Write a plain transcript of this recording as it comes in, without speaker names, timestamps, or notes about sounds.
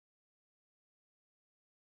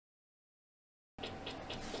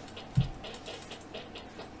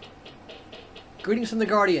Greetings from the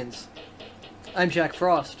Guardians. I'm Jack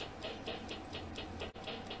Frost.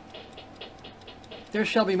 There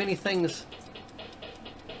shall be many things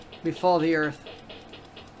befall the earth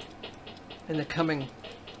in the coming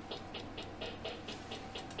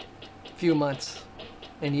few months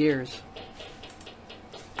and years.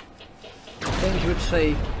 Things which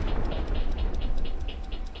say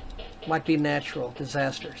might be natural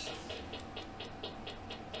disasters.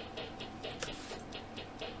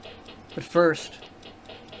 But first,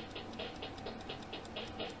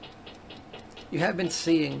 you have been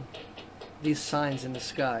seeing these signs in the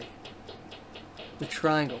sky. The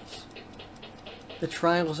triangles. The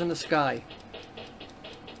triangles in the sky.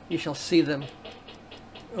 You shall see them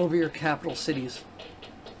over your capital cities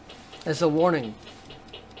as a warning.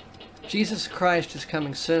 Jesus Christ is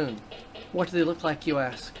coming soon. What do they look like, you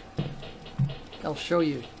ask? I'll show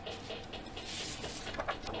you.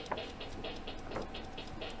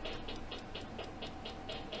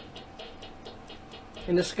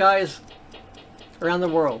 In the skies around the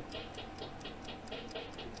world,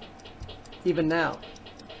 even now,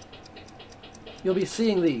 you'll be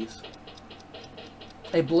seeing these.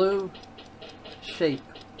 A blue shape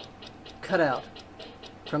cut out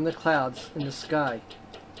from the clouds in the sky.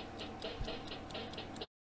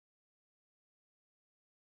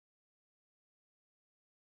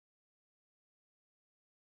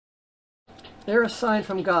 They're a sign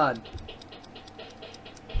from God.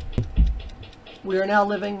 We are now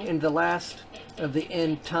living in the last of the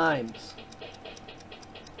end times.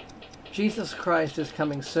 Jesus Christ is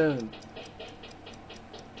coming soon.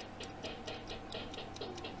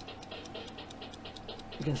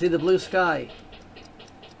 You can see the blue sky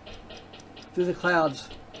through the clouds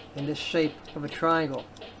in this shape of a triangle.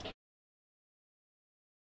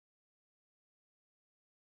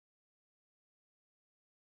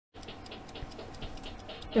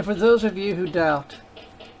 And for those of you who doubt,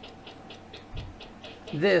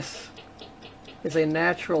 this is a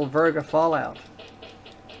natural Virga fallout.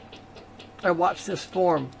 I watched this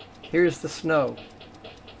form. Here's the snow.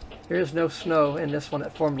 Here's no snow in this one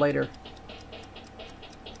that formed later.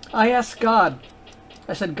 I asked God,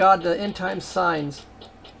 I said, God, the end time signs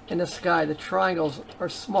in the sky, the triangles are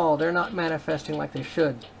small. They're not manifesting like they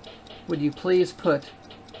should. Would you please put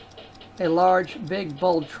a large, big,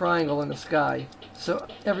 bold triangle in the sky so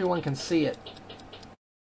everyone can see it?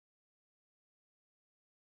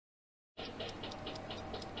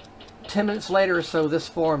 10 minutes later or so, this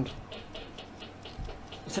formed.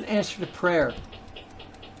 It's an answer to prayer.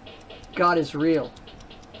 God is real.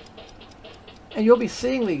 And you'll be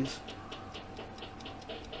seeing these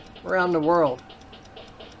around the world,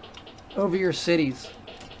 over your cities.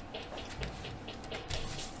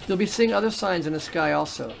 You'll be seeing other signs in the sky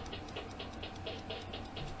also.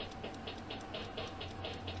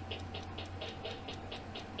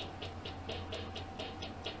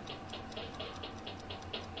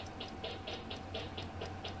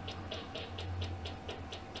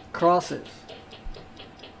 Crosses,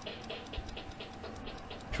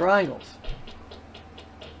 triangles,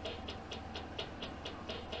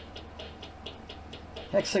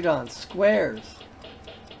 hexagons, squares,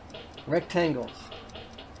 rectangles,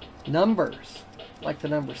 numbers, like the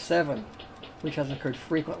number 7, which has occurred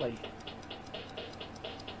frequently.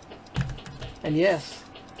 And yes,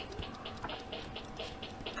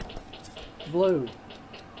 blue.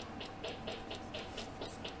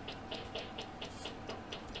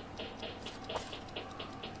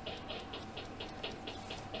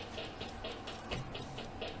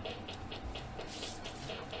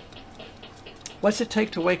 What's it take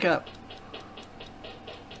to wake up?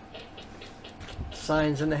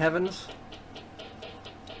 Signs in the heavens?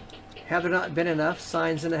 Have there not been enough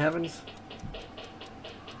signs in the heavens?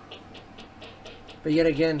 But yet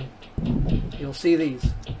again, you'll see these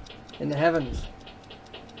in the heavens.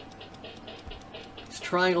 It's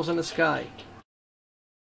triangles in the sky.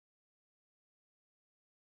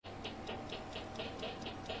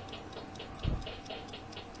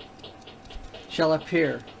 Shall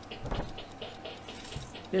appear.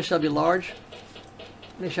 There shall be large,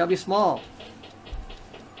 and there shall be small.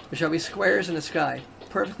 There shall be squares in the sky,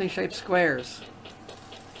 perfectly shaped squares.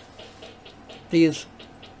 These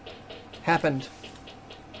happened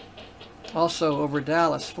also over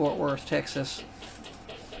Dallas, Fort Worth, Texas,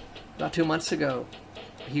 about 2 months ago.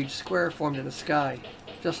 A huge square formed in the sky,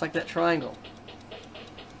 just like that triangle.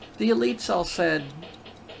 The elites all said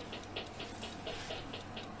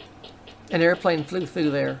an airplane flew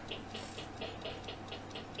through there.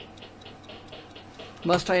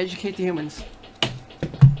 Must I educate the humans?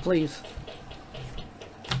 Please.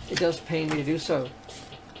 It does pain me to do so.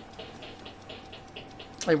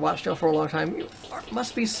 I watched you for a long time. You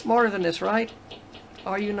must be smarter than this, right?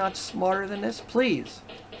 Are you not smarter than this? Please.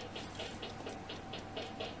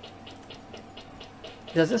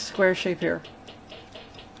 Does this square shape here,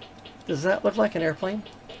 does that look like an airplane?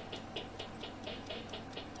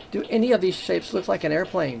 Do any of these shapes look like an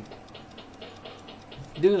airplane?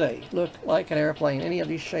 Do they look like an airplane? Any of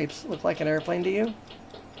these shapes look like an airplane to you?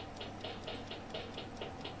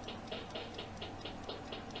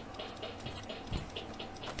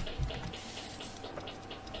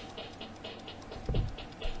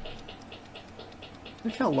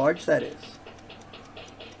 Look how large that is.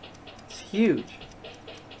 It's huge.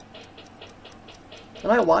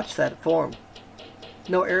 And I watched that form.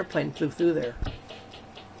 No airplane flew through there.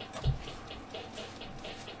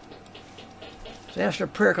 So answer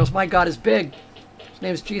prayer because my God is big. His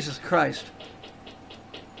name is Jesus Christ.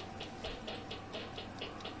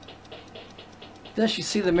 Thus you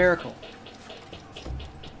see the miracle.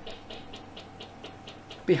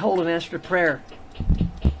 Behold an answer to prayer.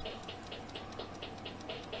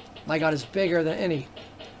 My God is bigger than any.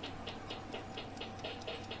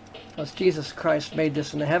 Because Jesus Christ made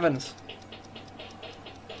this in the heavens.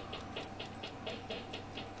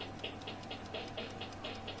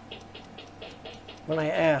 When I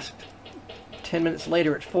asked, 10 minutes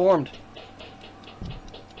later it formed.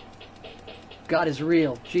 God is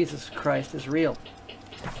real. Jesus Christ is real.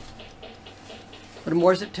 What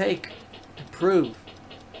more does it take to prove?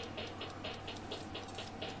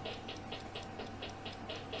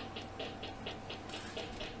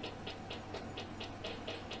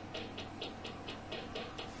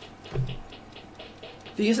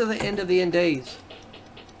 These are the end of the end days.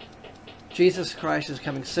 Jesus Christ is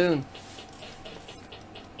coming soon.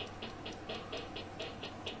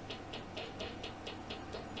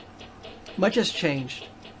 Much has changed.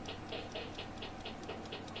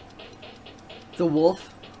 The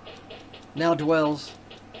wolf now dwells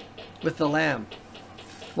with the lamb.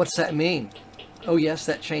 What's that mean? Oh yes,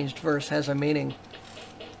 that changed verse has a meaning.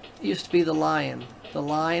 It used to be the lion. The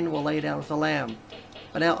lion will lay down with the lamb.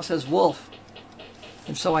 But now it says wolf.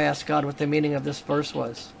 And so I asked God what the meaning of this verse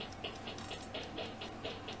was.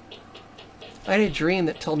 I had a dream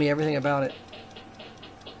that told me everything about it.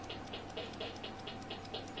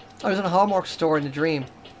 I was in a Hallmark store in the dream.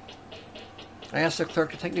 I asked the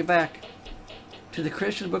clerk to take me back to the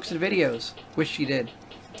Christian books and videos, which she did.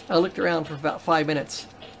 I looked around for about 5 minutes.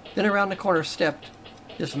 Then around the corner stepped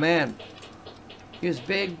this man. He was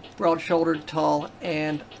big, broad-shouldered, tall,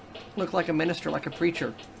 and looked like a minister, like a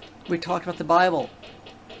preacher. We talked about the Bible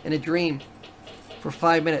in a dream for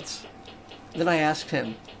 5 minutes. Then I asked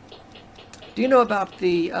him, do you know about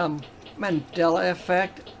the Mandela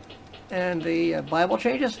effect and the Bible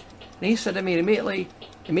changes? And he said to me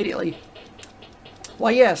immediately,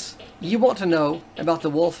 why yes, you want to know about the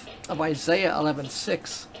wolf of Isaiah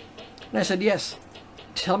 11:6. And I said, yes,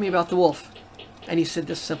 tell me about the wolf. And he said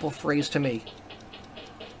this simple phrase to me.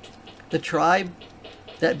 The tribe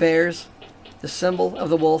that bears the symbol of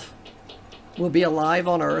the wolf will be alive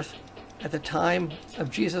on earth at the time of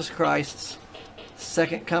Jesus Christ's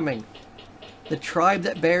second coming. The tribe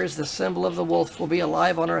that bears the symbol of the wolf will be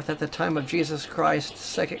alive on earth at the time of Jesus Christ's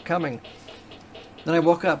second coming. Then I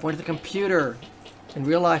woke up, went to the computer. In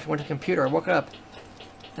real life, I went to the computer. I woke up.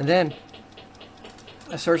 And then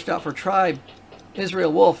I searched out for tribe,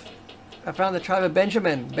 Israel, wolf. I found the tribe of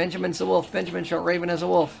Benjamin. Benjamin's the wolf. Benjamin shall raven as a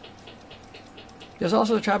wolf. There's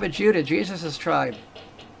also the tribe of Judah, Jesus' tribe.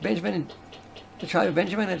 Benjamin, the tribe of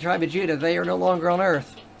Benjamin and the tribe of Judah, they are no longer on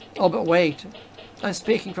earth. Oh, but wait. I'm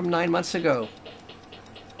speaking from 9 months ago.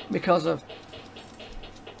 Because of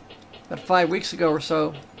about 5 weeks ago or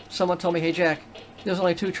so, someone told me, hey Jack, there's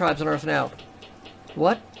only 2 tribes on earth now.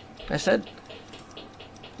 What? I said,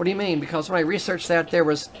 what do you mean? Because when I researched that, there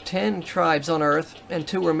was 10 tribes on earth and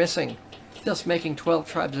 2 were missing, thus making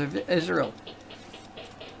 12 tribes of Israel.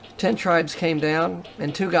 10 tribes came down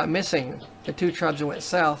and 2 got missing. The 2 tribes that went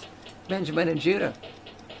south, Benjamin and Judah.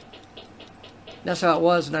 That's how it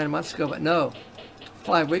was 9 months ago, but no.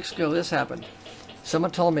 5 weeks ago this happened.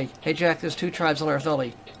 Someone told me, hey Jack, there's 2 tribes on earth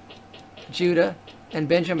only. Judah and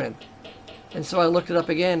Benjamin. And so I looked it up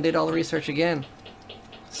again, did all the research again.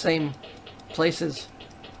 Same places.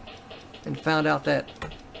 And found out that,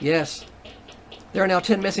 yes, there are now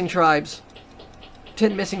 10 missing tribes.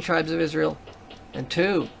 10 missing tribes of Israel. And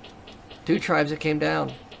 2 tribes that came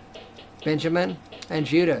down. Benjamin and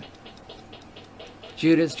Judah.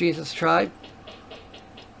 Judah's Jesus' tribe.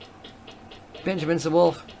 Benjamin's the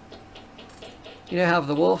wolf. You now have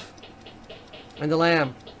the wolf and the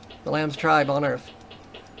lamb. The lamb's tribe on earth.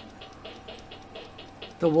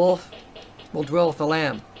 The wolf will dwell with the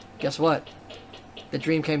lamb. Guess what? The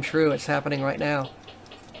dream came true. It's happening right now.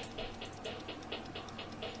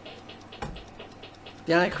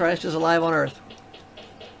 The Antichrist is alive on earth.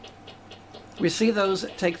 We see those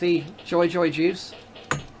that take the Joy Joy juice.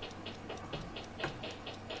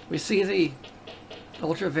 We see the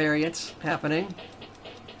ultra variants happening.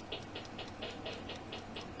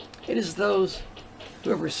 It is those who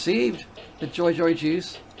have received the Joy Joy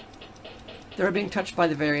juice that are being touched by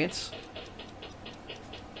the variants.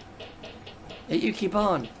 Yet you keep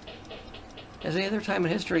on. As any other time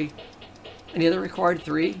in history, any other required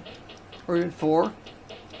 3 or even 4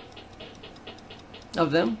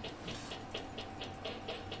 of them.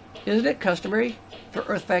 Isn't it customary for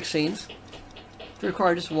Earth vaccines to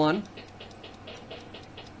require just 1?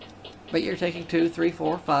 But you're taking 2, 3,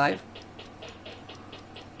 4, 5.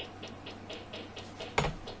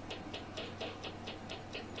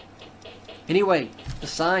 Anyway, the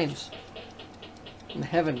signs in the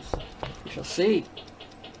heavens, we shall see.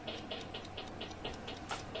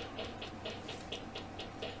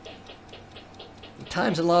 The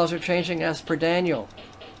times and laws are changing as per Daniel.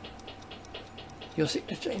 You'll seek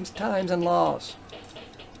to change times and laws.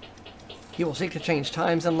 He will seek to change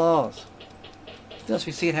times and laws. Thus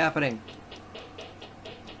we see it happening.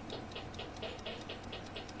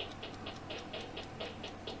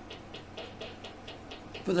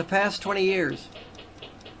 For the past 20 years,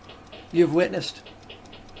 you've witnessed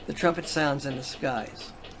the trumpet sounds in the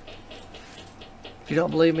skies. If you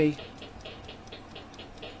don't believe me,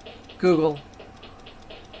 Google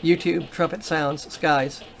YouTube trumpet sounds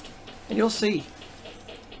skies, and you'll see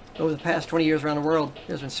over the past 20 years around the world,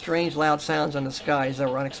 there's been strange loud sounds in the skies that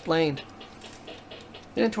were unexplained.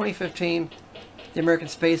 And in 2015, the American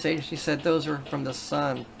Space Agency said those are from the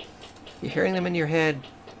sun. You're hearing them in your head.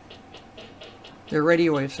 They're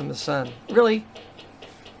radio waves from the sun. Really?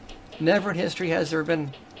 Never in history has there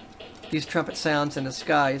been these trumpet sounds in the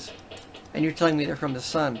skies, and you're telling me they're from the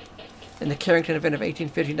sun. In the Carrington event of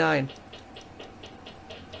 1859,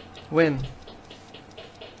 when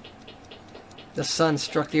the sun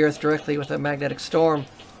struck the earth directly with a magnetic storm,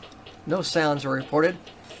 no sounds were reported.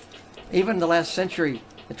 Even in the last century,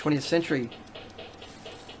 the 20th century,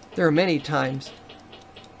 there are many times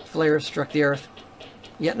flares struck the earth,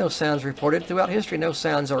 yet no sounds reported. Throughout history, no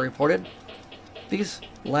sounds are reported. These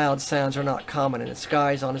loud sounds are not common in the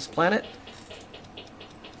skies on this planet.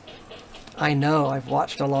 I know, I've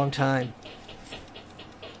watched a long time.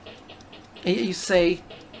 And you say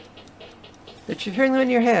that you're hearing them in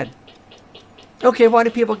your head. Okay, why do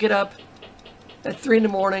people get up at 3 in the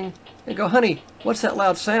morning and go, honey, what's that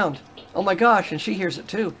loud sound? Oh my gosh, and she hears it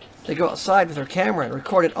too. They go outside with their camera and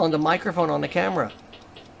record it on the microphone on the camera.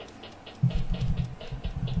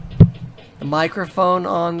 The microphone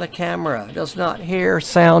on the camera does not hear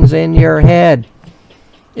sounds in your head.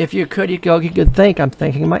 If you could, you could think. I'm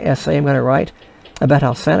thinking my essay I'm going to write about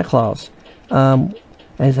how Santa Claus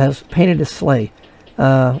has painted his sleigh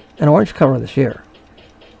an orange color this year.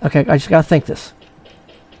 Okay, I just got to think this.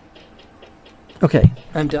 Okay,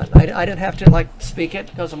 I'm done. I didn't have to, like, speak it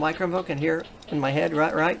because the microphone can hear in my head,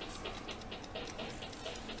 right?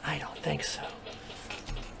 I don't think so.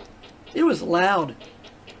 It was loud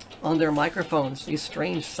on their microphones, these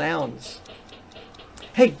strange sounds.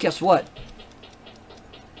 Hey, guess what?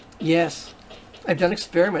 Yes, I've done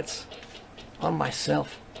experiments on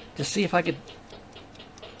myself to see if I could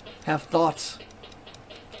have thoughts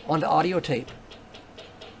on the audio tape.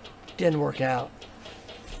 Didn't work out.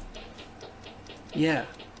 Yeah.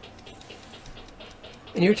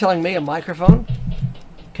 And you're telling me a microphone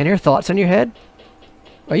can hear thoughts in your head?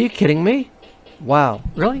 Are you kidding me? Wow,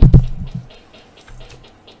 really?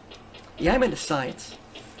 Yeah, I'm into science.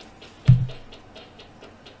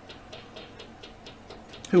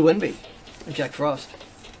 Who wouldn't be? I'm Jack Frost.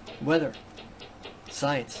 Weather.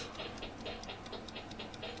 Science.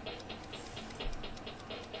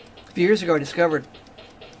 A few years ago I discovered,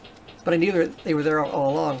 but I knew they were there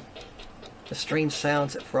all along, the strange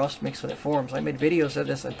sounds that frost makes when it forms. I made videos of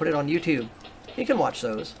this and put it on YouTube. You can watch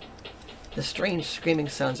those. The strange screaming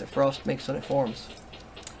sounds that frost makes when it forms.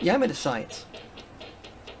 Yeah, I'm into science.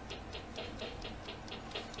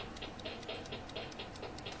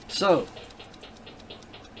 So,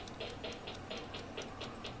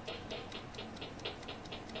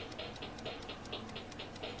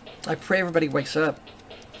 I pray everybody wakes up.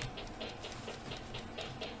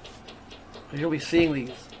 You'll be seeing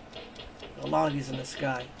these. A lot of these in the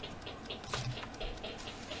sky.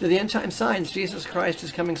 To the end time signs, Jesus Christ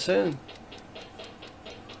is coming soon.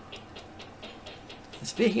 And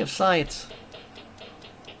speaking of science,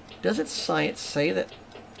 doesn't science say that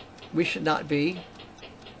we should not be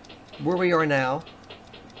where we are now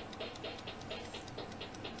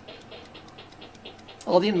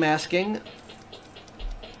all the unmasking,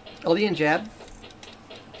 all the injab,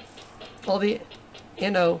 all the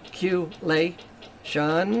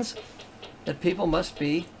inoculations that people must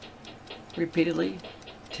be repeatedly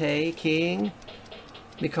taking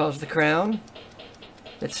because the crown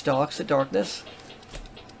that stalks the darkness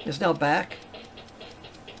is now back.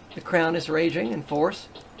 The crown is raging in force,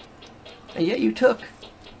 and yet you took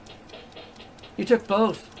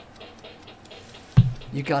both.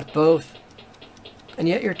 You got both, and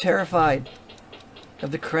yet you're terrified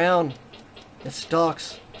of the crown that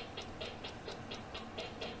stalks.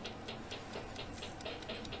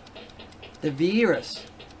 The virus,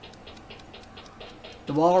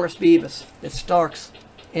 the walrus Beavis that stalks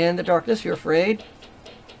in the darkness. You're afraid.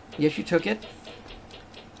 Yes, you took it.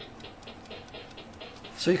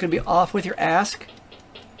 So you can be off with your ask.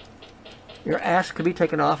 Your ask could be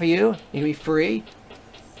taken off of you. You can be free.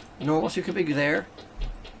 Normal, so you could be there.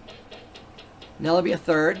 Now there'll be a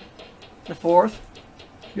third, a fourth.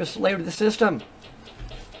 You're a slave to the system.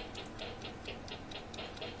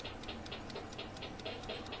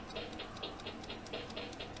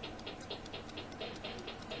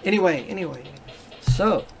 Anyway.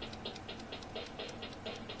 So,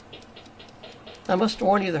 I must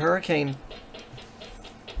warn you, the hurricane,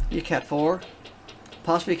 be a Cat 4,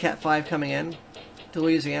 possibly a Cat 5 coming in to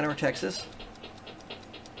Louisiana or Texas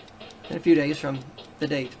in a few days from the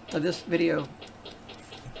date of this video.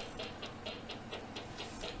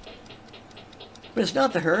 But it's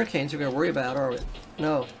not the hurricanes we're going to worry about, are we?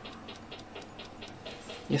 No.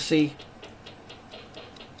 You see,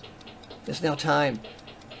 it's now time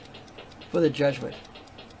for the judgment.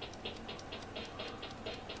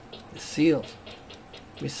 The seals.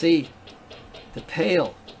 We see the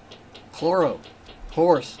pale chloro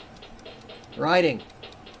horse riding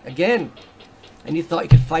again. And you thought you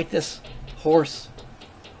could fight this horse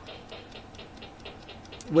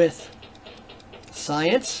with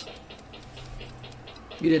science?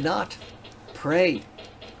 You did not pray,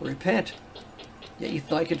 repent, yet you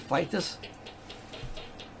thought you could fight this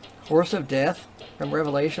horse of death from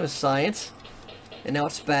Revelation with science, and now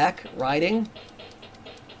it's back riding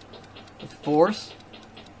with force.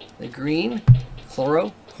 The green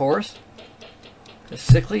chloro horse, the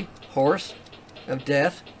sickly horse of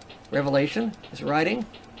death, Revelation is riding.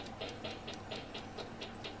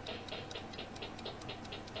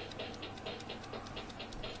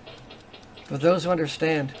 For those who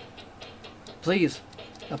understand, please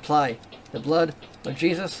apply the blood of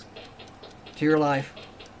Jesus to your life,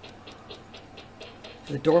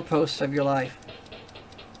 to the doorposts of your life,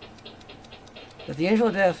 that the angel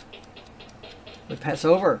of death would pass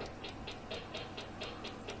over,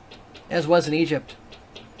 as was in Egypt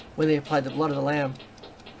when they applied the blood of the Lamb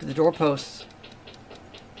to the doorposts.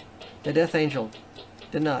 The death angel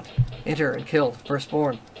did not enter and kill the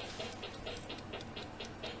firstborn.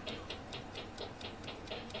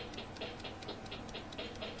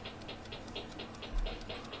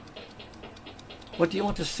 What do you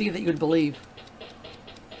want to see that you would believe?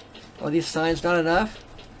 Are these signs not enough?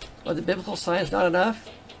 Are the biblical signs not enough?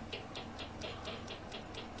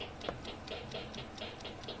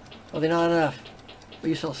 Are they not enough? But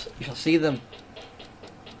you shall see them.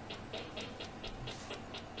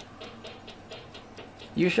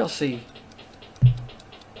 You shall see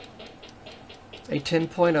a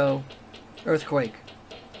 10.0 earthquake.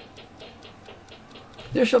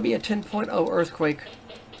 There shall be a 10.0 earthquake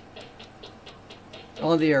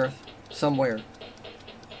on the earth somewhere,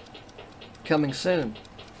 coming soon.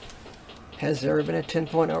 Has there ever been a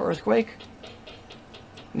 10.0 earthquake?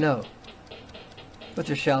 No. But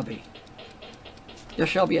there shall be. There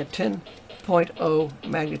shall be a 10.0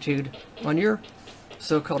 magnitude on your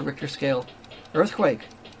so-called Richter scale earthquake.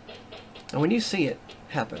 And when you see it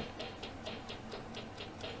happen,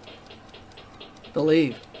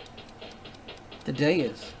 believe. The day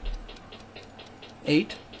is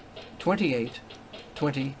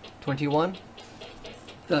 8/28/2021.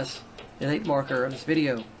 Thus, the date marker of this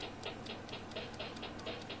video.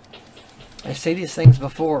 I say these things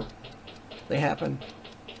before they happen,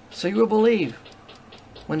 so you will believe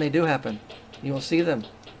when they do happen. You will see them.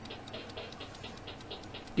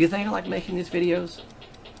 Do you think I like making these videos?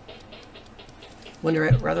 When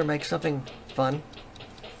I'd rather make something fun?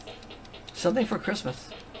 Something for Christmas.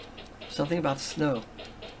 Something about snow.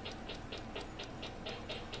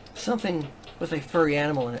 Something with a furry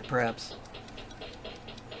animal in it, perhaps.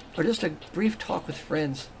 Or just a brief talk with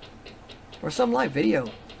friends. Or some live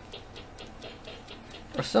video.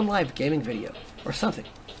 Or some live gaming video. Or something.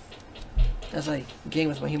 As I game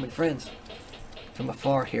with my human friends from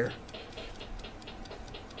afar here.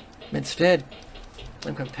 Instead,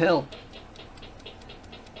 I'm compelled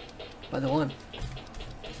by the one,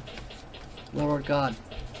 Lord God,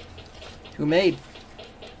 who made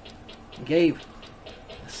and gave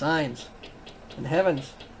the signs in the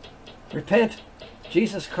heavens. Repent,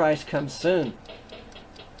 Jesus Christ comes soon.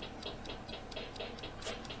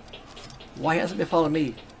 Why hasn't it befallen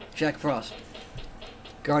me, Jack Frost,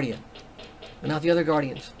 Guardian, and not the other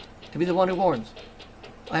Guardians, to be the one who warns?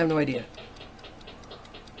 I have no idea.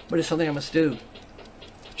 But it's something I must do.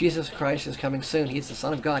 Jesus Christ is coming soon. He is the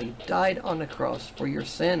Son of God. He died on the cross for your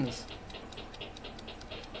sins.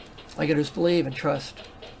 I gotta just believe and trust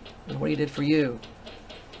in what He did for you.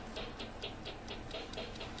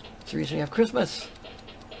 It's the reason we have Christmas.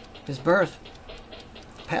 His birth,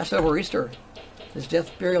 Passover, Easter, His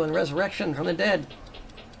death, burial, and resurrection from the dead,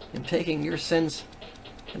 Him taking your sins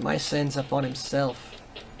and my sins upon Himself.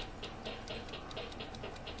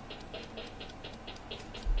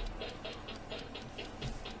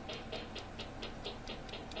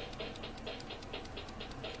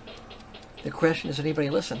 The question is, did anybody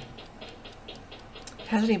listen?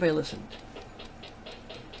 Has anybody listened?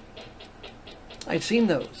 I'd seen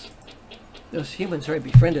those humans who I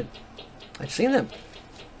befriended. I'd seen them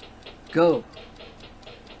go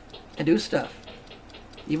and do stuff,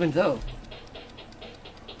 even though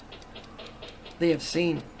they have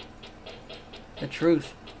seen the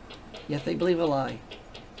truth, yet they believe a lie.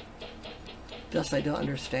 Thus I don't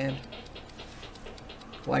understand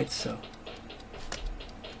why it's so.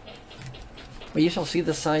 But you shall see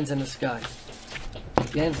the signs in the sky.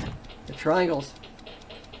 Again, the triangles.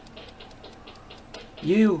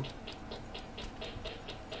 You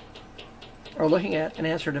are looking at an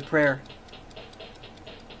answer to prayer.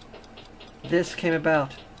 This came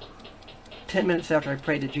about 10 minutes after I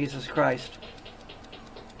prayed to Jesus Christ.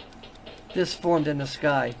 This formed in the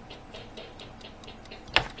sky.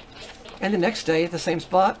 And the next day, at the same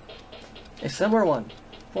spot, a similar one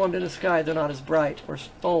formed in the sky, though not as bright or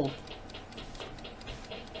bold.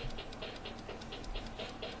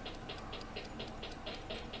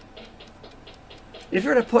 If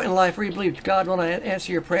you're at a point in life where you believe God will not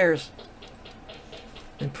answer your prayers,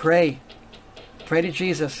 then pray. Pray to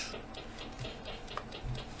Jesus.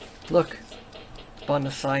 Look upon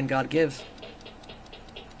the sign God gives.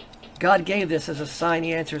 God gave this as a sign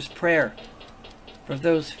He answers prayer for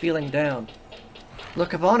those feeling down.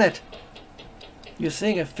 Look upon it. You're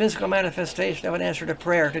seeing a physical manifestation of an answer to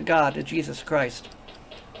prayer to God, to Jesus Christ.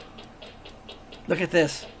 Look at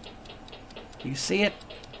this. You see it?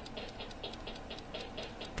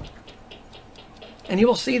 And you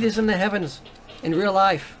will see these in the heavens, in real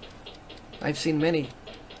life. I've seen many.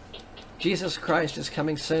 Jesus Christ is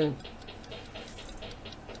coming soon.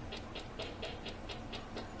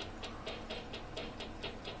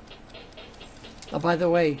 Oh, by the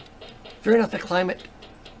way, fear not the climate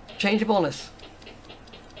changeableness.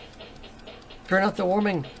 Fear not the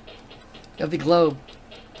warming of the globe.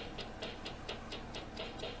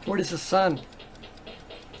 For it is the sun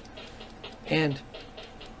and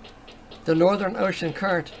the northern ocean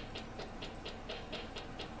current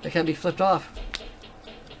that can be flipped off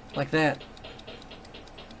like that,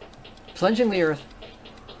 plunging the earth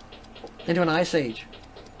into an ice age,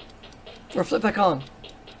 or flip back on,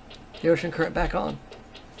 the ocean current back on.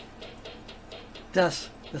 Thus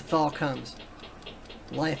the thaw comes,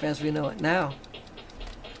 life as we know it now,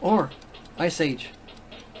 or ice age.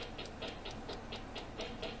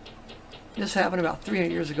 This happened about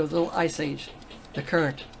 300 years ago, the little ice age. The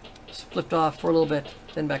current flipped off for a little bit,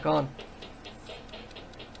 then back on.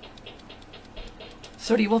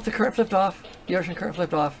 So do you want the current flipped off? The ocean current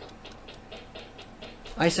flipped off?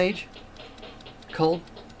 Ice age? Cold?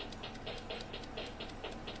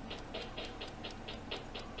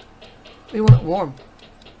 We want it warm.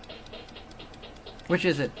 Which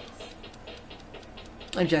is it?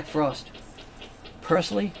 I'm Jack Frost.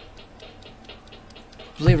 Personally,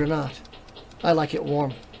 believe it or not, I like it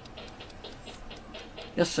warm.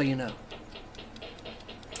 Just so you know.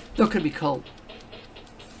 Though it could be cold.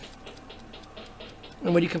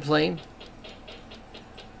 And would you complain?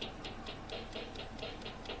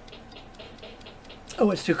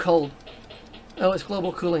 Oh, it's too cold. Oh, it's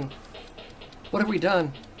global cooling. What have we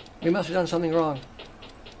done? We must have done something wrong.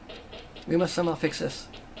 We must somehow fix this.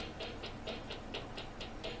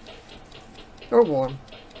 Or warm.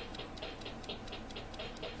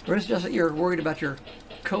 Or is it just that you're worried about your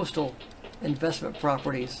coastal investment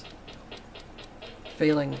properties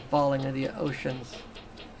falling into the oceans?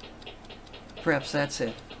 Perhaps that's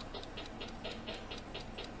it.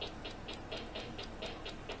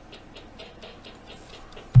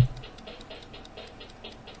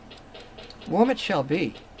 Warm it shall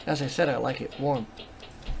be. As I said, I like it warm.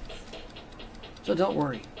 So don't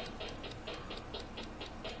worry.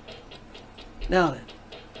 Now then,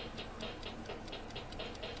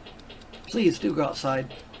 please do go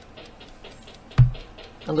outside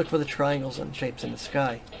and look for the triangles and shapes in the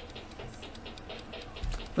sky.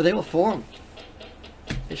 For they will form.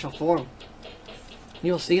 They shall form.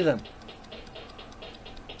 You will see them.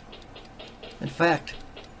 In fact,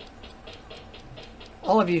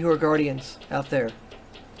 all of you who are guardians out there,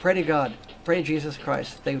 pray to God, pray to Jesus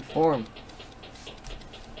Christ that they would form.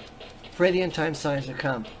 Pray the end time signs to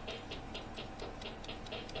come.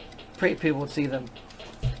 Pray people would see them.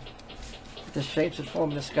 That the shapes would form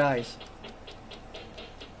in the skies.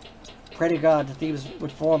 Pray to God that these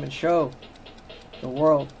would form and show the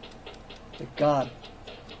world that God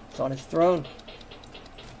is on his throne.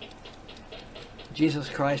 Jesus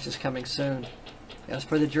Christ is coming soon. As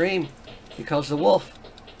per the dream, because the wolf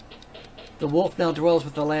now dwells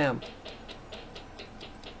with the lamb.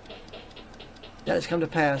 That has come to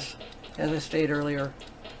pass, as I stated earlier.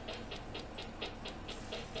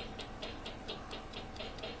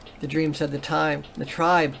 The dream said the tribe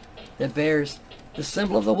that bears the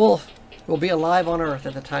symbol of the wolf will be alive on earth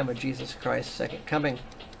at the time of Jesus Christ's second coming.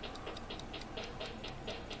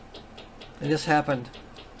 And this happened.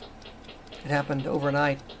 It happened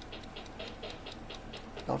overnight,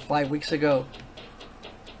 about 5 weeks ago.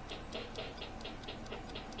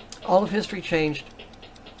 All of history changed.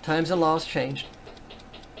 Times and laws changed.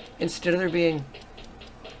 Instead of there being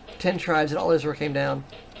 10 tribes that all Israel came down,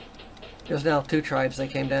 there's now 2 tribes that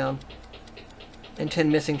came down, and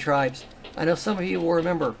 10 missing tribes. I know some of you will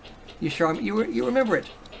remember. You remember it,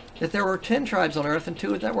 that there were 10 tribes on earth and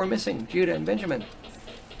 2 that were missing, Judah and Benjamin.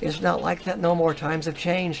 It's not like that no more. Times have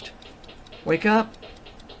changed. Wake up.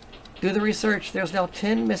 Do the research. There's now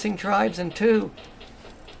 10 missing tribes and 2.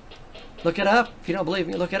 Look it up. If you don't believe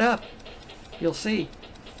me, look it up. You'll see.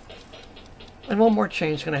 And one more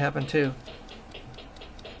change is going to happen too.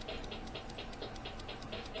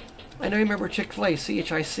 I know you remember Chick-fil-A,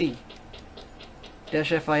 C-H-I-C,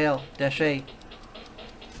 -F-I-L, -A.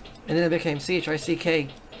 And then it became C-H-I-C-K,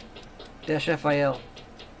 -F-I-L,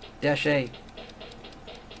 -A.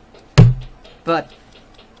 But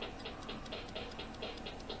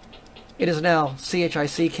it is now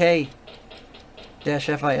C-H-I-C-K,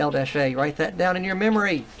 -F-I-L, -A. Write that down in your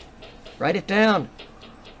memory. Write it down.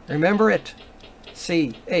 Remember it.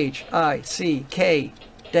 C-H-I-C-K,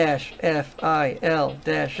 -F-I-L,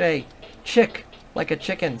 -A. Chick, like a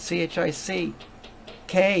chicken.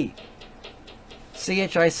 C-H-I-C-K.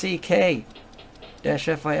 C-H-I-C-K,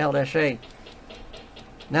 -F-I-L, -A.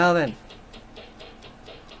 Now then,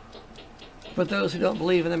 for those who don't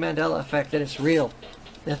believe in the Mandela effect, that it's real,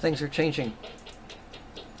 that things are changing.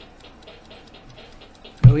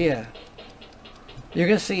 Oh yeah. You're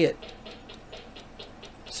going to see it.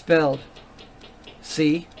 Spelled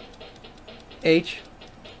C-H-I-K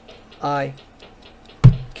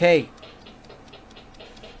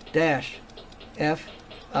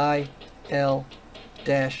 -F-I-L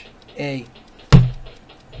 -A.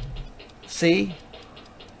 C-H-I-K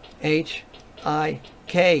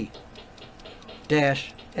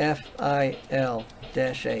 -F-I-L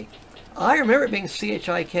 -A. I remember it being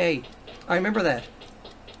C-H-I-K. I remember that.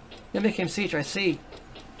 Then it became C-H-I-C.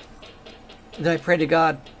 And then I prayed to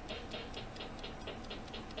God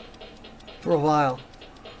for a while,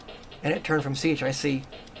 and it turned from C-H-I-C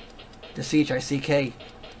to C-H-I-C-K.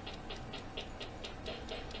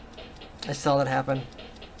 I saw that happen.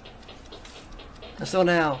 And so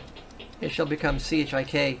now, it shall become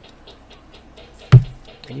C-H-I-K.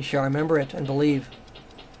 And you shall remember it and believe.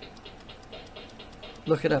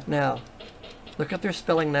 Look it up now. Look up their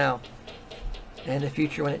spelling now. And in the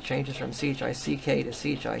future, when it changes from C-H-I-C-K to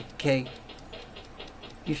C-H-I-K,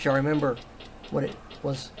 you shall remember what it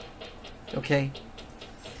was. Okay?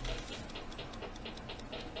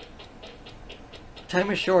 Time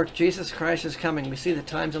is short. Jesus Christ is coming. We see the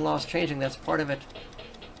times and laws changing. That's part of it.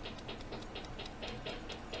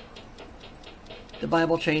 The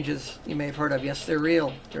Bible changes you may have heard of. Yes, they're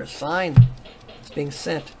real. They're a sign. It's being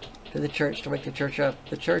sent to the church to wake the church up.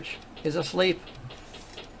 The church is asleep.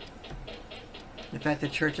 In fact, the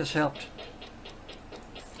church has helped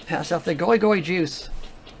pass out the goy-goy juice.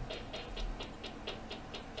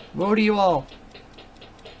 Woe to you all,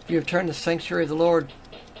 if you have turned the sanctuary of the Lord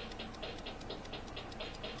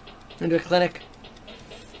into a clinic.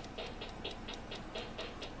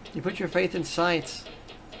 You put your faith in science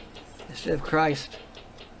instead of Christ.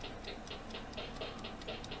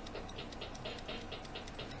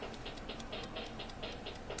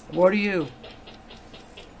 Woe to you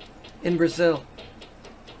in Brazil,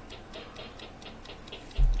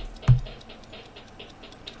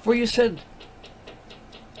 for you said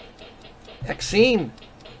vaccine,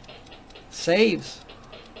 saves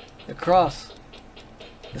the cross,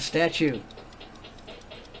 the statue.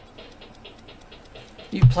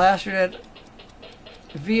 You plastered it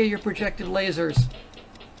via your projected lasers.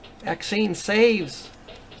 Vaccine saves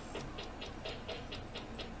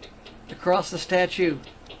the cross, the statue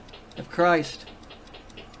of Christ.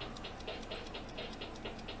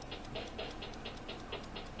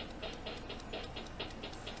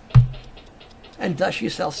 And thus you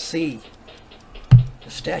shall see the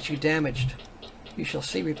statue damaged. You shall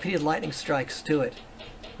see repeated lightning strikes to it.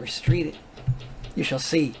 Restrict it. You shall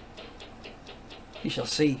see. You shall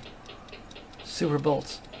see super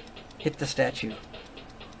bolts hit the statue.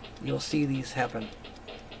 You'll see these happen.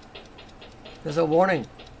 There's a warning.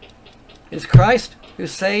 It is Christ who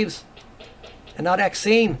saves and not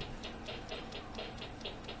Vaccine.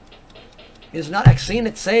 It is not Vaccine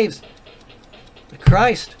that saves, but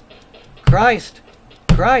Christ. Christ.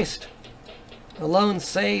 Christ alone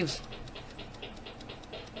saves.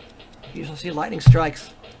 You shall see lightning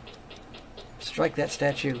strikes. Strike that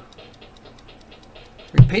statue.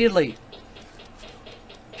 Repeatedly.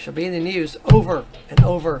 It shall be in the news over and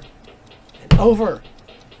over and over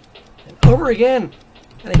and over again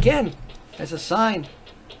and again as a sign.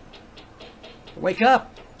 Wake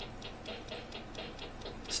up.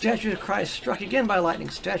 Statue of Christ struck again by lightning.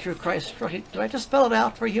 Statue of Christ struck. Do I just spell it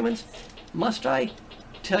out for humans? Must I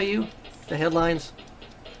tell you the headlines?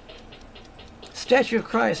 Statue of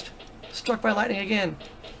Christ struck by lightning again.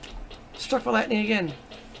 Struck by lightning again.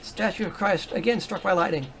 Statue of Christ again struck by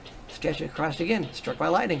lightning. Statue of Christ again struck by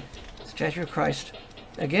lightning. Statue of Christ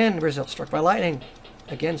again, Brazil, struck by lightning.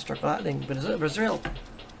 Again struck by lightning. Brazil.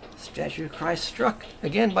 Statue of Christ struck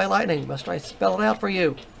again by lightning. Must I spell it out for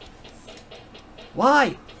you?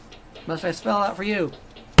 Why? Must I spell it out for you?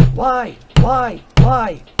 Why? Why?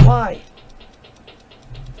 Why? Why?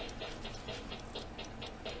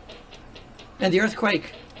 And the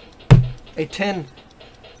earthquake, a 10.0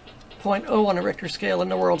 on a Richter scale in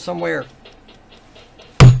the world somewhere.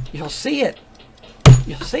 You'll see it.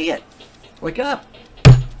 You'll see it. Wake up.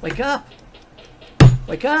 Wake up.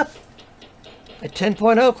 Wake up. A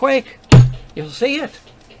 10.0 quake. You'll see it.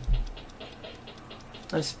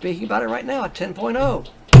 I'm speaking about it right now. A 10.0.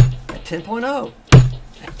 A 10.0.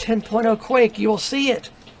 A 10.0 quake. You will see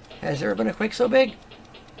it. Has there ever been a quake so big?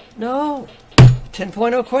 No.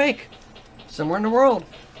 10.0 quake. Somewhere in the world.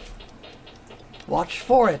 Watch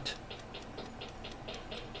for it.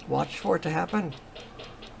 Watch for it to happen.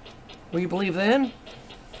 Will you believe then?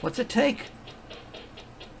 What's it take?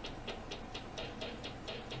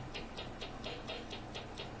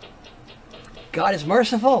 God is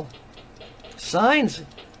merciful. Signs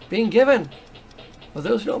being given for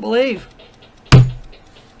those who don't believe.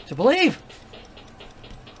 To believe.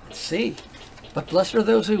 Let's see. But blessed are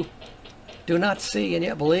those who do not see and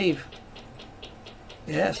yet believe.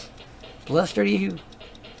 Yes. Blessed are you who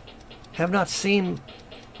have not seen,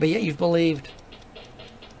 but yet you've believed.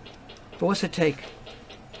 But what's it take?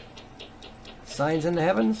 Signs in the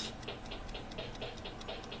heavens?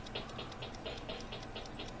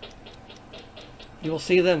 You will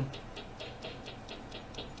see them.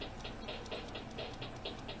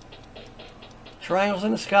 Triangles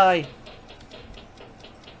in the sky.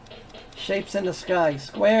 Shapes in the sky.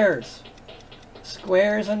 Squares.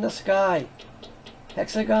 Squares in the sky.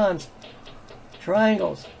 Hexagons.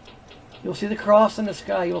 Triangles. You'll see the cross in the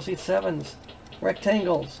sky. You'll see sevens.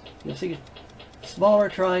 Rectangles. You'll see smaller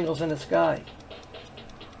triangles in the sky.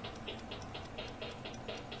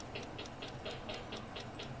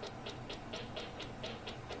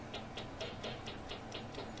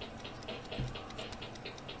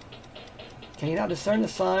 Can you now discern the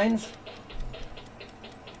signs?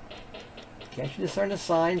 Can't you discern the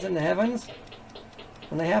signs in the heavens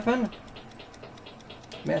when they happen?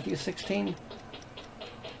 Matthew 16,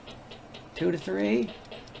 2-3.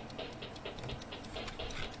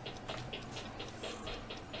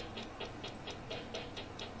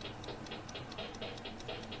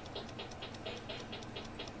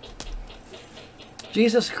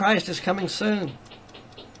 Jesus Christ is coming soon.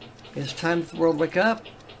 It's time for the world to wake up.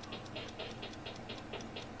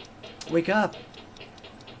 Wake up.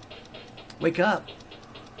 Wake up.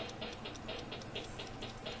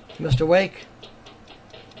 You must awake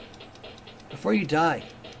before you die.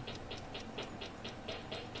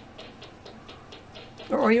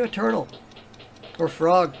 Or are you a turtle? Or a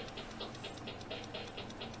frog?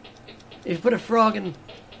 If you put a frog in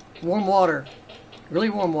warm water, really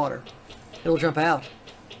warm water, it'll jump out.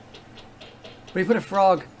 But if you put a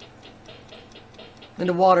frog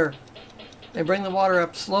into water and bring the water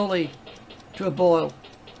up slowly to a boil,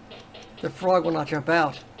 the frog will not jump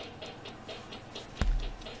out.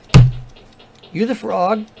 You the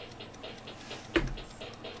frog?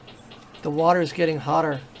 The water is getting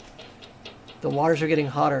hotter. The waters are getting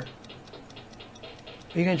hotter.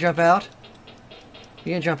 Are you gonna jump out? Are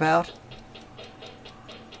you gonna jump out?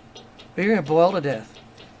 Or you're gonna boil to death?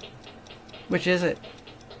 Which is it?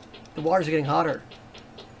 The waters are getting hotter.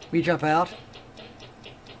 Will you jump out?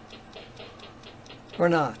 Or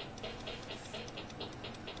not?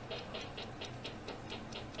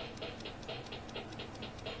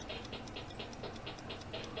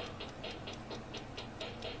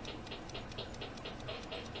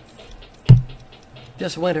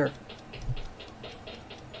 This winter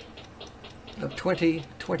of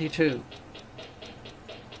 2022,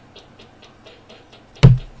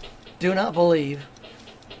 do not believe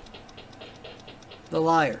the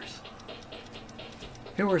liars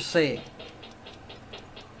who are saying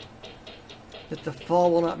that the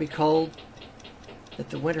fall will not be cold, that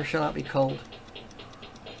the winter shall not be cold.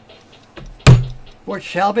 For it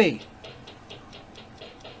shall be.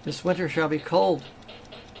 This winter shall be cold.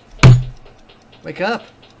 Wake up.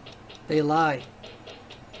 They lie.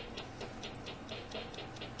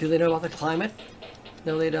 Do they know about the climate?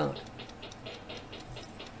 No, they don't.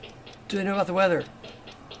 Do they know about the weather?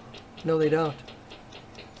 No, they don't.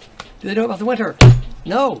 Do they know about the winter?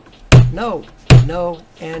 No, no, no,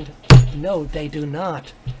 and no, they do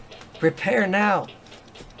not. Prepare now,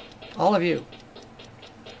 all of you,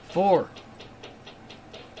 for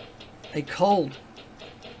a cold,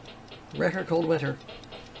 record cold winter.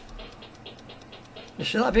 It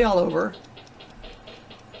shall not be all over.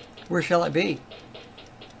 Where shall it be?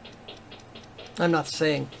 I'm not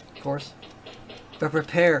saying, of course, but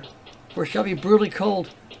prepare, for it shall be brutally cold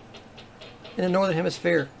in the northern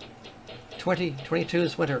hemisphere. 2022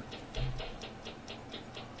 this winter.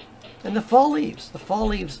 And the fall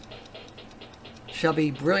leaves shall be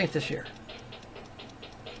brilliant this year.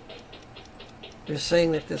 They're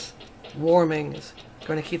saying that this warming is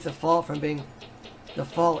going to keep the fall from being the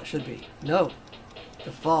fall it should be. No,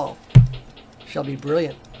 the fall shall be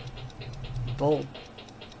brilliant, bold.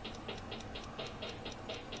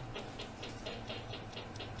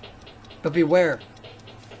 But beware,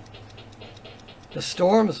 the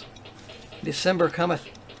storms December cometh.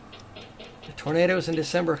 The tornadoes in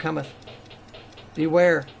December cometh.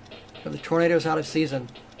 Beware of the tornadoes out of season.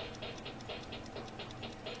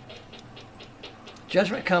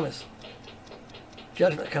 Judgment cometh.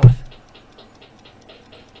 Judgment cometh.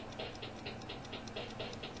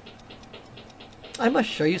 I must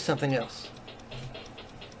show you something else.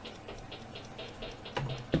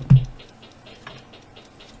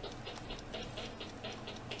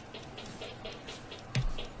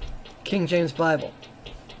 King James Bible,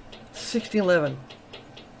 1611,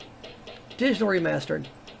 digital remastered.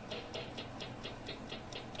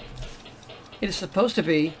 It is supposed to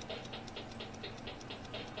be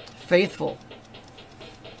faithful.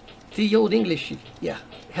 The Old English, yeah,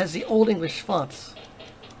 it has the Old English fonts.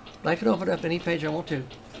 But I can open it up any page I want to.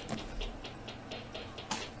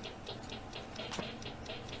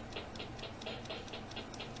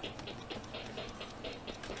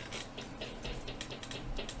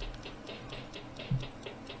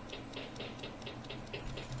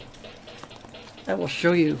 I will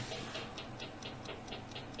show you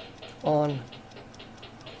on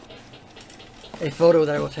a photo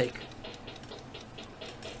that I will take.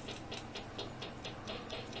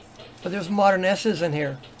 But there's modern S's in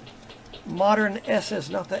here. Modern S's,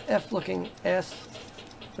 not the F-looking S,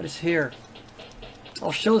 but it's here.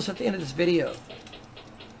 I'll show this at the end of this video.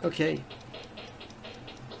 Okay.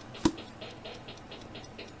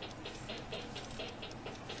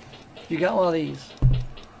 You got one of these.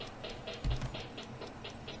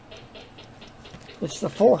 It's the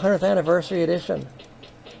 400th anniversary edition.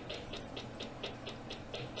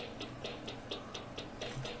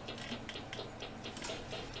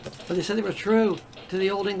 But they said they were true to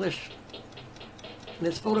the Old English. And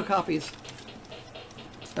it's photocopies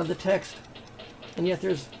of the text. And yet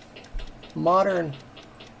there's modern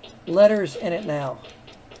letters in it now.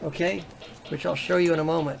 Okay? Which I'll show you in a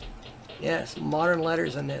moment. Yes, modern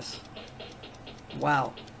letters in this.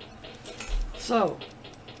 Wow. So,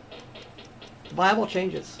 Bible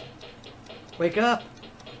changes. Wake up.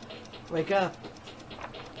 Wake up.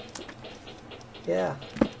 Yeah.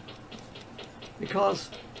 Because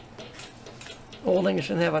Old English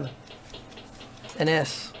didn't have an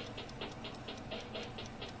S.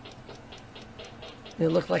 It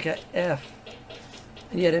looked like a F.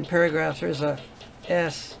 And yet in paragraphs there's a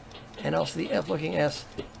S and also the F looking S.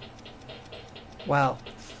 Wow.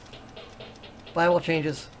 Bible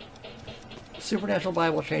changes. Supernatural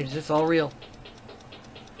Bible changes. It's all real.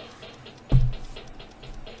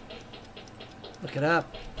 Look it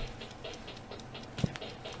up.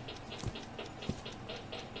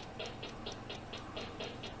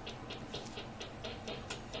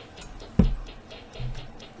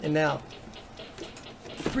 And now,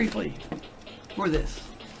 briefly, for this.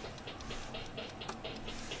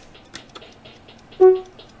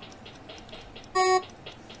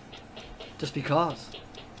 Just because.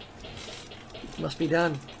 It must be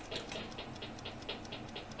done.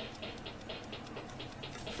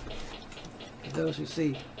 For those who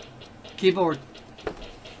see. Keyboard.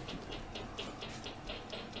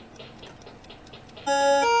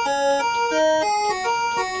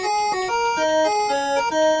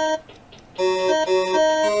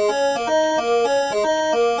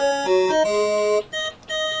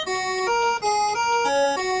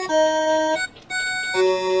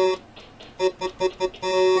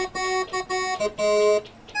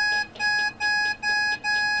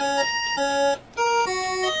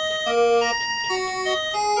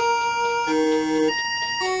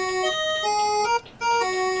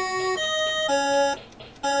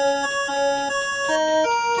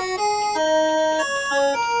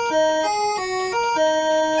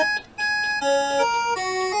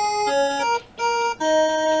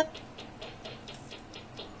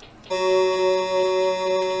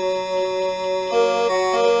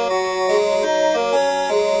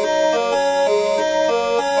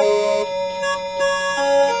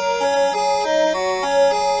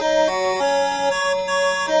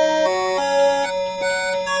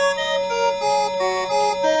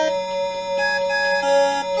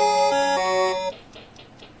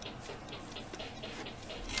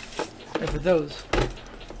 And for those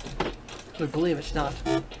who believe it's not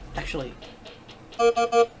actually,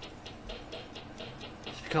 it's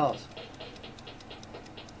because.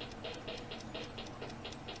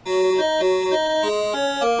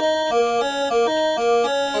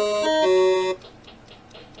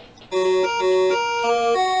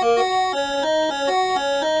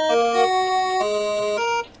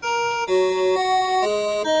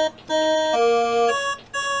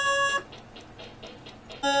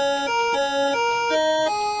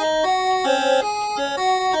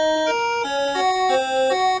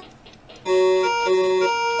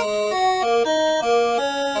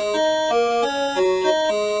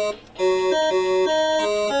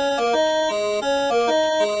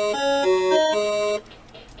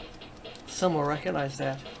 Some will recognize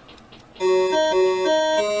that.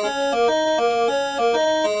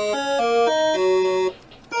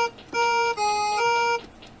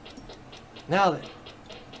 Now then.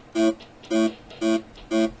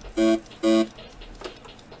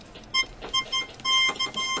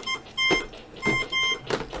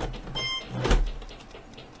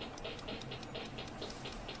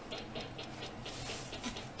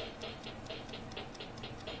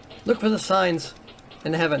 Look for the signs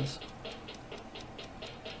in the heavens.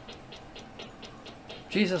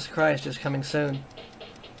 Jesus Christ is coming soon.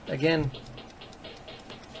 Again,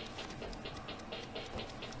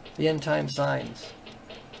 the end time signs.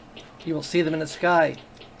 You will see them in the sky.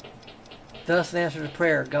 Thus, in answer to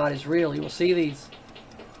prayer, God is real. You will see these.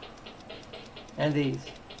 And these.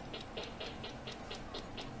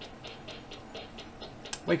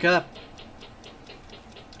 Wake up.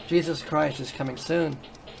 Jesus Christ is coming soon.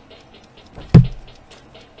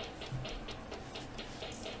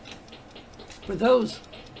 For those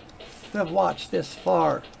who have watched this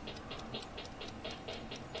far,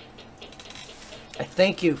 I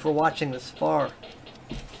thank you for watching this far.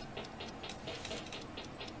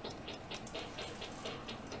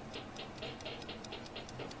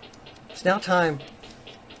 It's now time.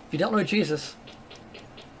 If you don't know Jesus,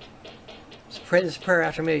 just pray this prayer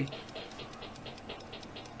after me.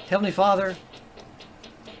 Heavenly Father,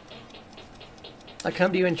 I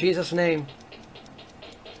come to you in Jesus' name.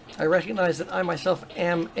 I recognize that I myself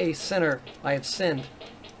am a sinner. I have sinned.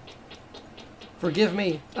 Forgive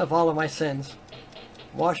me of all of my sins.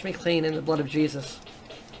 Wash me clean in the blood of Jesus.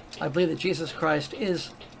 I believe that Jesus Christ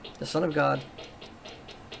is the Son of God.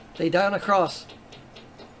 That he died on a cross.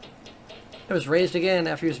 He was raised again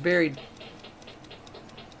after he was buried.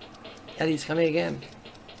 And he's coming again.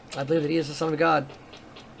 I believe that he is the Son of God.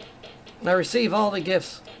 And I receive all the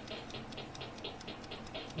gifts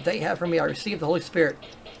that you have from me. I receive the Holy Spirit.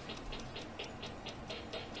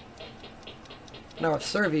 And I will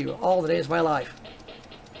serve you all the days of my life.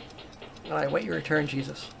 And I await your return,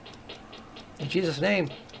 Jesus. In Jesus'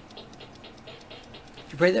 name.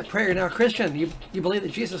 If you pray that prayer, you're now a Christian. You believe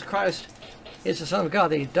that Jesus Christ is the Son of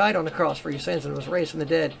God, that he died on the cross for your sins and was raised from the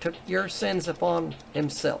dead, took your sins upon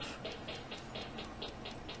himself.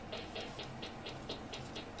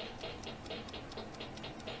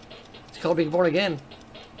 called being born again.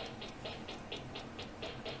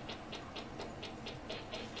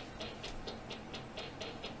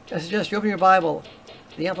 I suggest you open your Bible,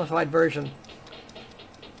 the Amplified Version.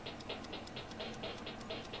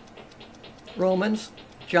 Romans,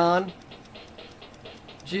 John,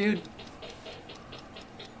 Jude,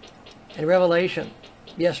 and Revelation.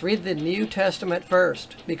 Yes, read the New Testament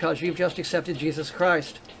first, because you've just accepted Jesus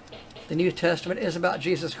Christ. The New Testament is about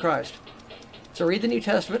Jesus Christ. So read the New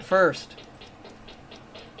Testament first.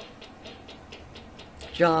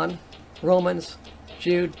 John, Romans,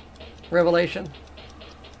 Jude, Revelation.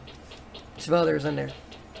 Some others in there.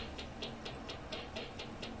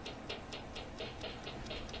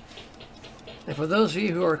 And for those of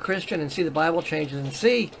you who are Christian and see the Bible changes and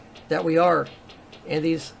see that we are in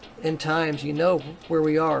these end times, you know where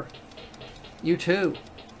we are. You too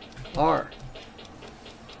are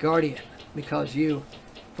guardian, because you,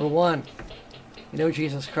 for one, you know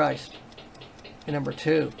Jesus Christ. And number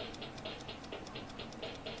two,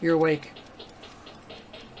 you're awake.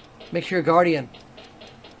 Makes you a guardian.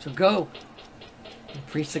 So go and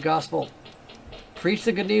preach the gospel. Preach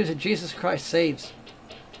the good news that Jesus Christ saves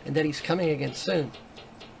and that he's coming again soon.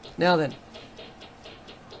 Now then,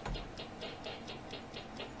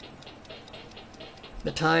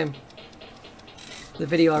 the time, the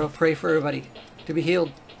video, I will pray for everybody to be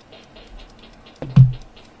healed.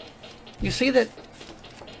 You see that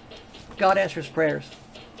God answers prayers.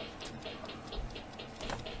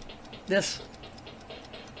 This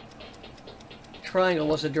triangle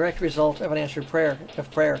was a direct result of an answered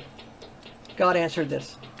prayer. God answered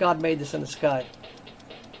this. God made this in the sky.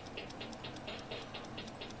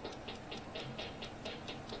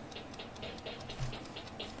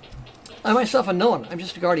 I myself am no one. I'm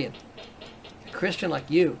just a guardian. A Christian like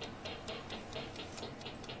you.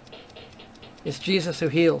 It's Jesus who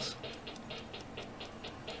heals.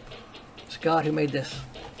 It's God who made this.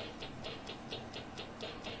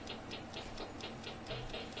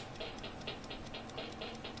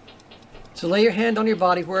 So lay your hand on your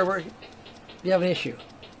body wherever you have an issue.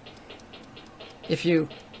 If you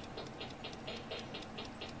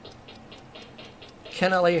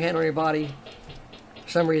cannot lay your hand on your body for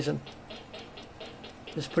some reason,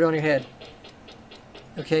 just put it on your head.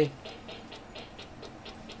 Okay?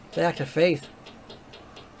 It's an act of faith.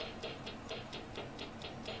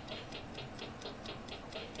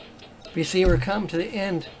 You see, we're come to the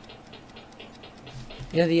end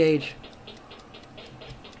of the age.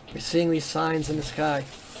 We're seeing these signs in the sky.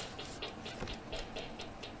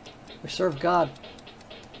 We serve God.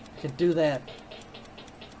 We can do that.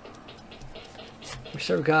 We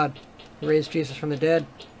serve God who raised Jesus from the dead.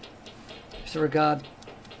 We serve God,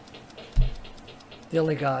 the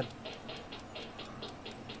only God,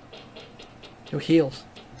 who heals.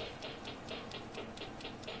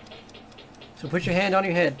 So put your hand on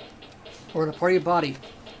your head or on a part of your body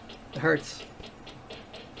that hurts.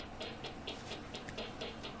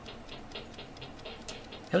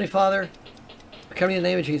 Heavenly Father, I come to you in the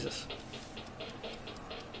name of Jesus.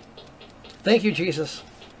 Thank you, Jesus,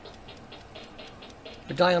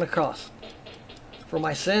 for dying on the cross for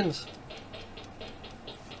my sins.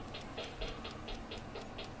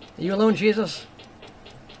 You alone, Jesus,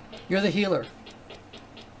 you're the healer.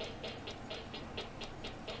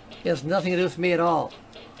 It has nothing to do with me at all.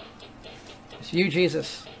 It's you,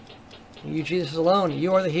 Jesus. You, Jesus alone.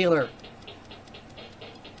 You are the healer.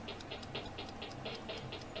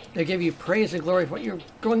 I give you praise and glory for what you're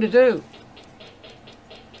going to do.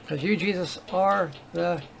 Because you, Jesus, are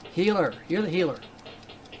the healer. You're the healer.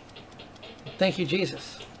 Thank you,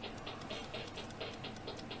 Jesus.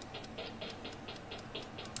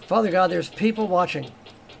 Father God, there's people watching.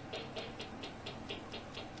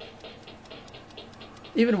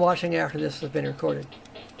 Even watching after this has been recorded.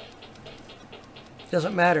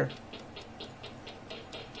 Doesn't matter.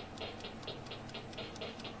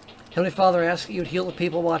 Heavenly Father, I ask that you would heal the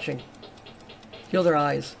people watching. Heal their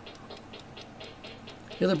eyes.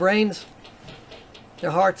 Heal their brains,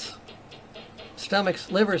 their hearts,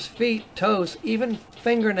 stomachs, livers, feet, toes, even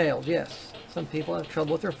fingernails. Yes, some people have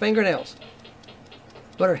trouble with their fingernails,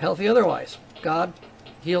 but are healthy otherwise. God,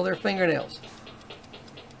 heal their fingernails.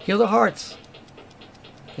 Heal their hearts.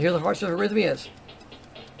 Heal the hearts of arrhythmias.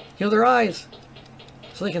 Heal their eyes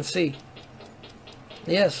so they can see.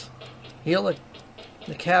 Yes, heal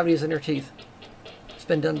the cavities in their teeth. It's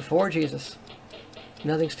been done before, Jesus.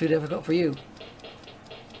 Nothing's too difficult for you.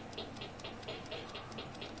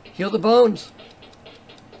 Heal the bones,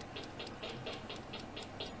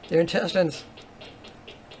 their intestines.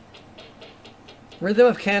 Rid them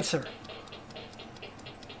of cancer.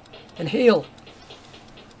 And heal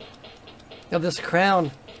of this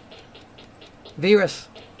crown virus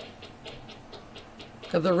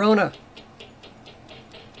of the Rona.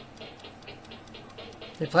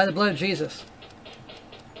 They apply the blood of Jesus.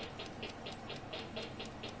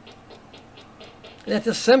 And that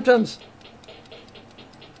the symptoms,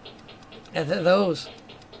 and that those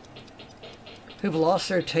who've lost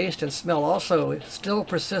their taste and smell also still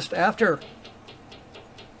persist after,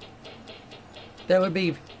 that would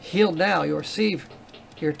be healed now. You'll receive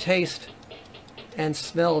your taste and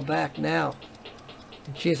smell back now.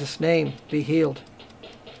 In Jesus' name, be healed.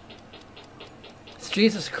 It's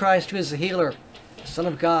Jesus Christ who is the healer, the Son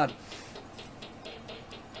of God.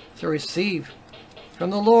 So receive from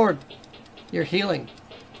the Lord your healing.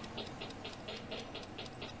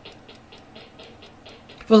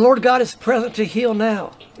 For the Lord God is present to heal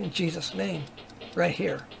now, in Jesus' name, right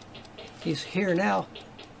here. He's here now,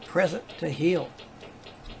 present to heal.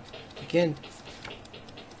 Again,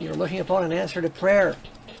 you're looking upon an answer to prayer.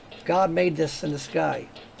 God made this in the sky,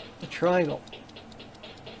 the triangle.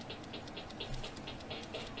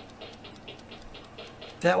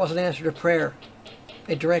 That was an answer to prayer,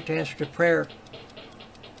 a direct answer to prayer,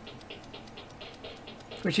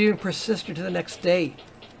 which even persisted to the next day.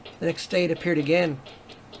 The next day it appeared again.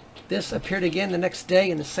 This appeared again the next day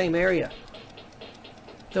in the same area,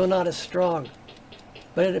 though not as strong,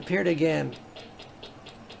 but it appeared again.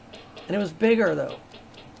 And it was bigger though.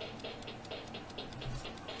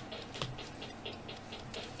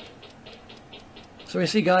 So we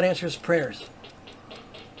see God answers prayers.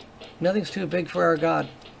 Nothing's too big for our God.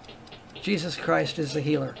 Jesus Christ is the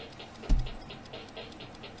healer.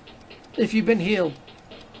 If you've been healed,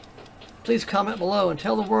 please comment below and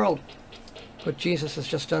tell the world what Jesus has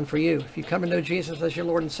just done for you. If you come to know Jesus as your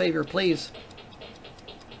Lord and Savior, please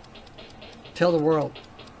tell the world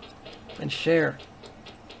and share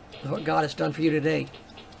with what God has done for you today.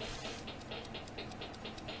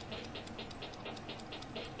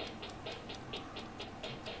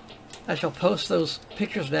 I shall post those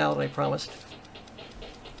pictures now that I promised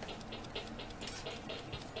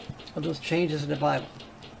of those changes in the Bible,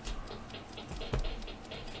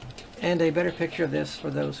 and a better picture of this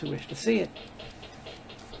for those who wish to see it.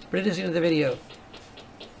 But it is into the video,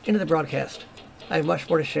 into the broadcast. I have much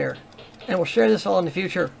more to share, and we'll share this all in the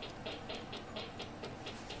future.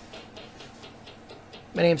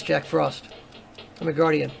 My name's Jack Frost. I'm a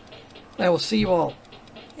guardian. I will see you all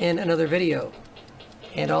in another video,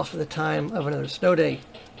 and also the time of another snow day.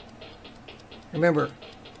 Remember,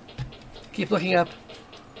 keep looking up,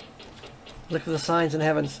 look for the signs in the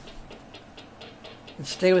heavens, and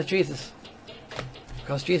stay with Jesus,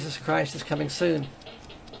 because Jesus Christ is coming soon.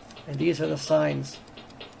 And these are the signs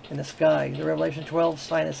in the sky. The Revelation 12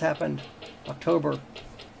 sign has happened October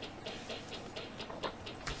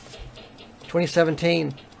 2017.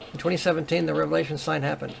 In 2017, the Revelation sign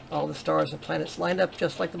happened. All the stars and planets lined up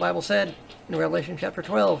just like the Bible said in Revelation chapter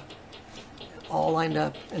 12. All lined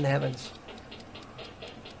up in the heavens.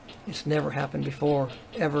 It's never happened before,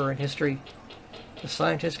 ever in history. The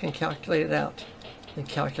scientists can calculate it out and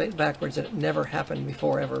calculate backwards that it never happened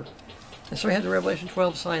before, ever. And so we had the Revelation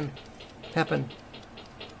 12 sign happen.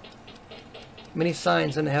 Many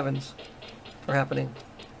signs in the heavens are happening.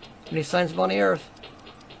 Many signs upon the earth.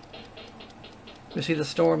 You'll see the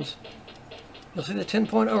storms. You'll see the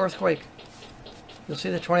 10.0 earthquake. You'll see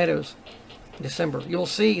the tornadoes in December. You'll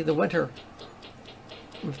see the winter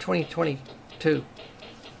of 2022.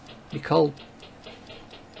 Be cold.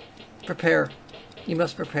 Prepare. You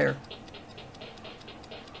must prepare.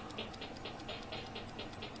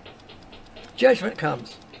 Judgment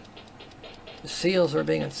comes. The seals are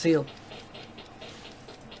being unsealed.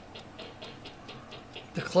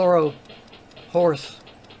 The chloro horse,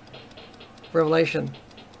 Revelation,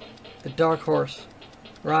 the dark horse,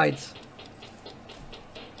 rides.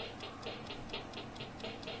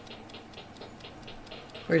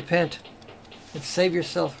 Repent and save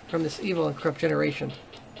yourself from this evil and corrupt generation.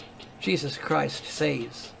 Jesus Christ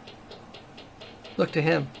saves. Look to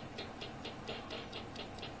Him.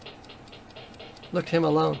 Look to Him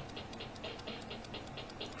alone.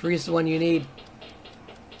 For He's the one you need.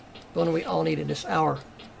 The one we all need in this hour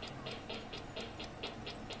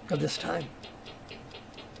of this time.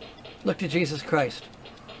 Look to Jesus Christ.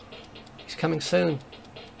 He's coming soon.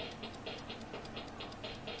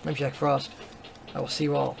 I'm Jack Frost. I will see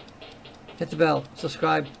you all. Hit the bell,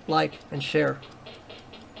 subscribe, like, and share.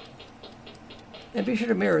 And be sure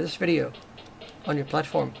to mirror this video on your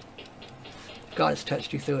platform if God has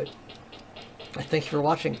touched you through it. I thank you for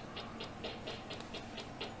watching.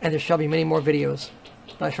 And there shall be many more videos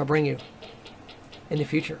that I shall bring you in the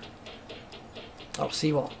future. I will see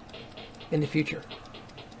you all in the future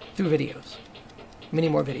through videos. Many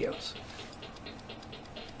more videos.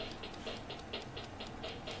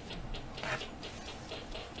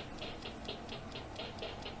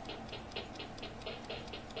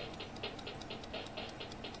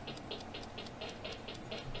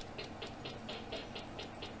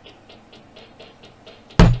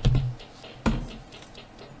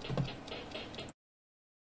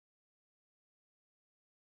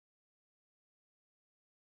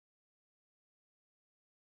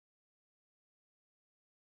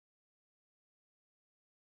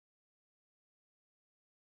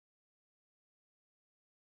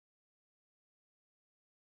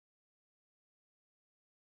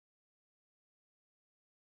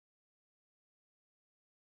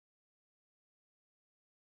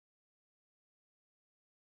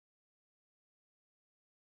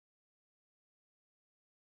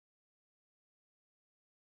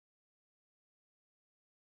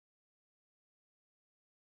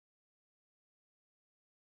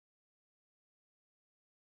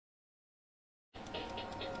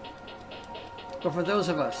 But for those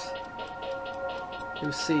of us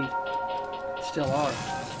who see, still are,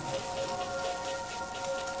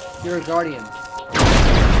 you're a guardian.